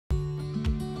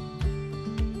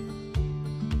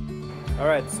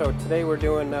Alright, so today we're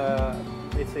doing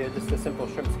basically just a simple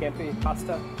shrimp scampi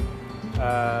pasta.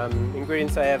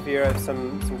 Ingredients I have here, I have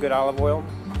some good olive oil,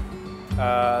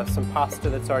 some pasta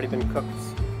that's already been cooked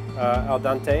al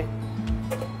dente.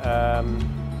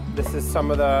 This is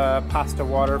some of the pasta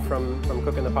water from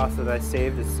cooking the pasta that I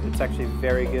saved. It's actually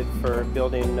very good for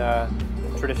building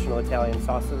traditional Italian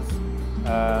sauces.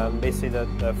 Basically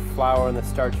the flour and the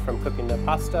starch from cooking the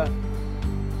pasta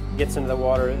gets into the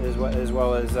water as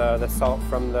well as the salt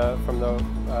from the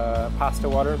pasta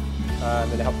water,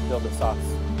 and it helps build the sauce,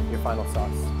 your final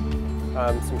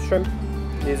sauce. Some shrimp.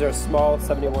 These are small,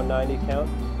 7190 count.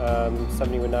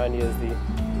 7190 is the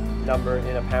number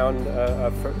in a pound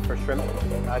for shrimp.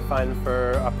 I find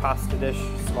for a pasta dish,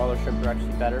 smaller shrimp are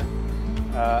actually better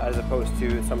as opposed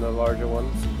to some of the larger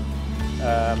ones.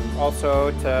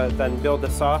 Also, to then build the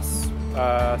sauce,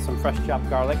 some fresh chopped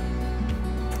garlic,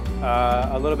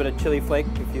 a little bit of chili flake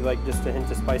if you like just a hint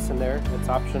of spice in there, it's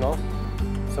optional.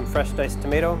 Some fresh diced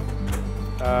tomato,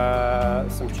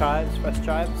 some chives, fresh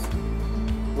chives,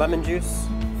 lemon juice,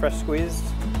 fresh squeezed,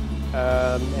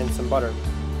 and some butter.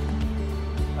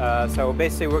 So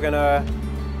basically we're gonna,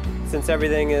 since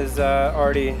everything is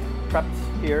already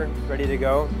prepped here, ready to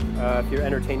go, if you're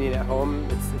entertaining at home,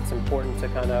 it's important to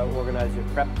kind of organize your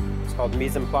prep. It's called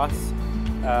mise en place.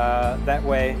 That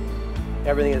way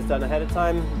everything is done ahead of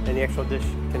time and the actual dish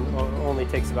only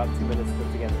takes about 2 minutes to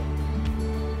put together.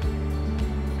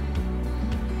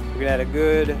 We're gonna add a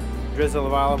good drizzle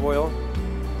of olive oil.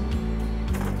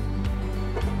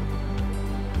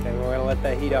 Okay, we're gonna let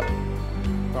that heat up.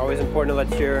 Always important to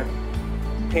let your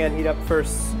pan heat up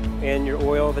first and your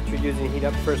oil that you're using heat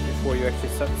up first before you actually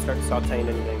start sauteing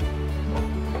anything.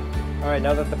 Alright,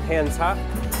 now that the pan's hot,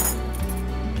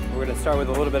 we're going to start with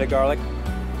a little bit of garlic.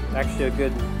 Actually a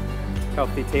good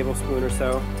healthy tablespoon or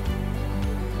so.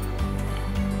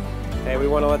 Okay, we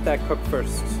want to let that cook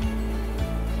first.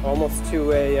 Almost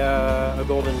to a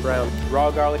golden brown.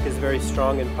 Raw garlic is very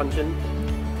strong and pungent,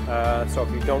 so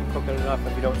if you don't cook it enough,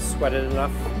 if you don't sweat it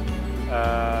enough,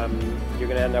 you're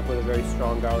going to end up with a very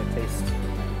strong garlic taste.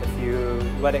 If you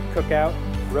let it cook out,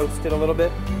 roast it a little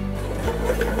bit,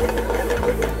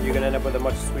 you're going to end up with a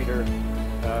much sweeter,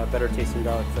 better tasting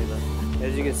garlic flavor.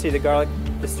 As you can see, the garlic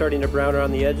is starting to brown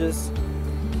around the edges,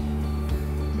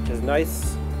 which is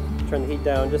nice. Turn the heat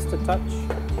down just a touch.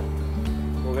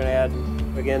 We're going to add,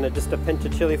 again, just a pinch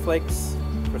of chili flakes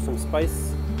for some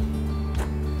spice.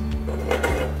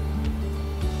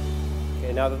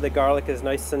 Okay, now that the garlic is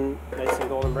nice and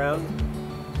golden brown,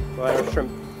 we'll add our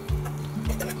shrimp.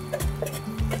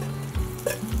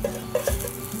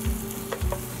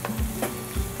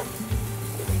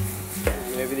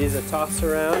 Maybe these a toss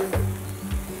around.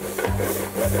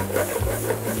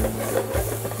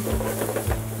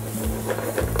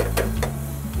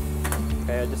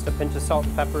 Okay, just a pinch of salt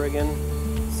and pepper again.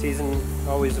 Season,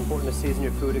 always important to season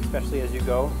your food, especially as you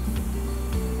go.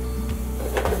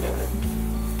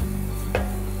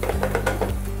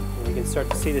 And you can start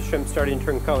to see the shrimp starting to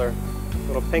turn color. A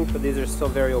little pink, but these are still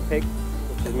very opaque,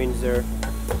 which means they're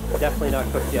definitely not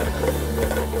cooked yet.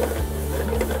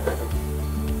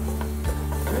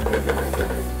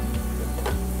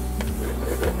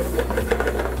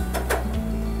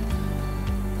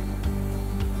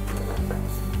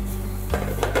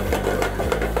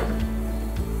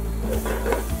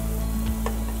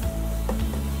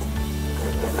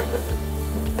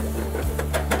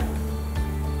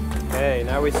 Okay,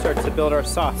 now we start to build our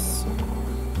sauce.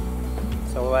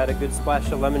 So we'll add a good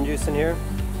splash of lemon juice in here.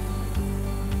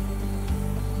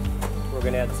 We're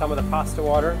going to add some of the pasta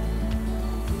water.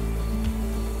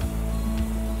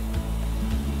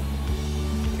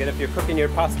 Again, if you're cooking your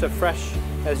pasta fresh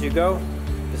as you go,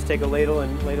 just take a ladle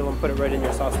and put it right in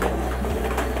your saucepan.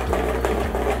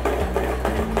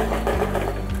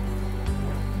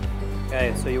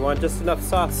 Okay, so you want just enough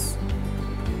sauce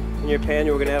in your pan.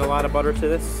 We're going to add a lot of butter to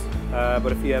this,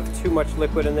 but if you have too much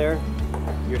liquid in there,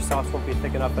 your sauce won't be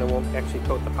thick enough and it won't actually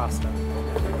coat the pasta.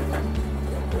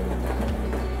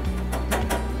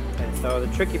 Okay, so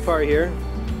the tricky part here,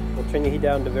 we'll turn the heat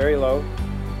down to very low.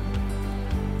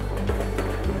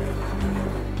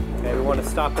 Okay, we want to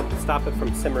stop it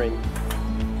from simmering.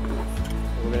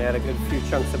 We're going to add a good few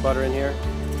chunks of butter in here.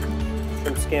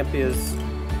 Shrimp scampi is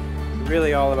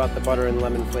really all about the butter and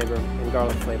lemon flavor and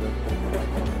garlic flavor.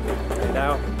 Okay,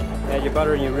 now add your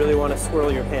butter and you really want to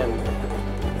swirl your pan.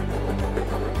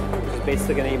 Which is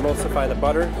basically going to emulsify the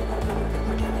butter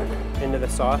into the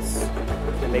sauce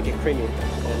and make it creamy.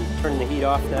 And turn the heat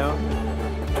off now.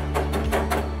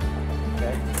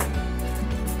 Okay.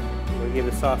 We'll give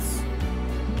the sauce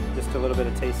just a little bit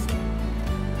of taste.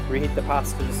 Reheat the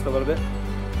pasta just a little bit.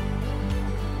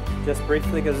 just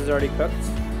briefly because it's already cooked.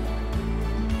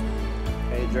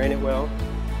 Okay, drain it well.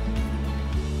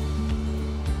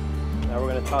 Now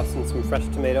we're going to toss in some fresh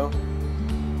tomato,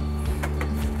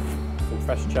 some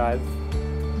fresh chive.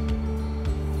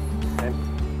 Okay.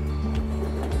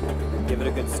 Give it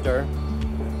a good stir.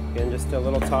 Again, just a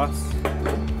little toss.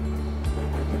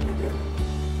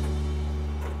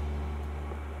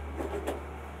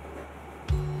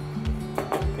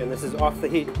 Again, this is off the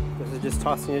heat. This is just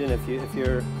tossing it in. If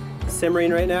you're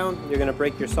simmering right now, you're going to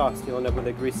break your sauce. You'll end up with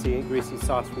a greasy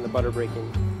sauce from the butter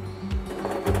breaking.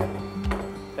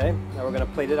 Okay, now we're going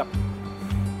to plate it up.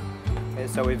 Okay,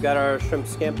 so we've got our shrimp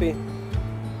scampi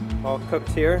all cooked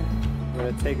here. We're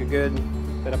going to take a good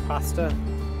bit of pasta.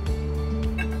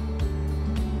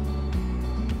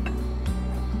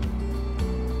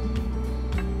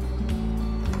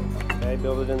 Okay,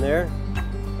 build it in there.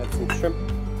 Add some shrimp.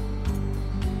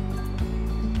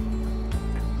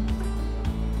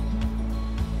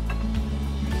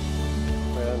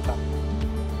 Right on top.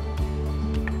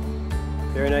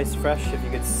 Very nice, fresh. If you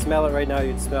could smell it right now,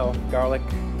 you'd smell garlic,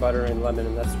 butter, and lemon,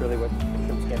 and that's really what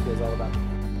shrimp scampi is all about.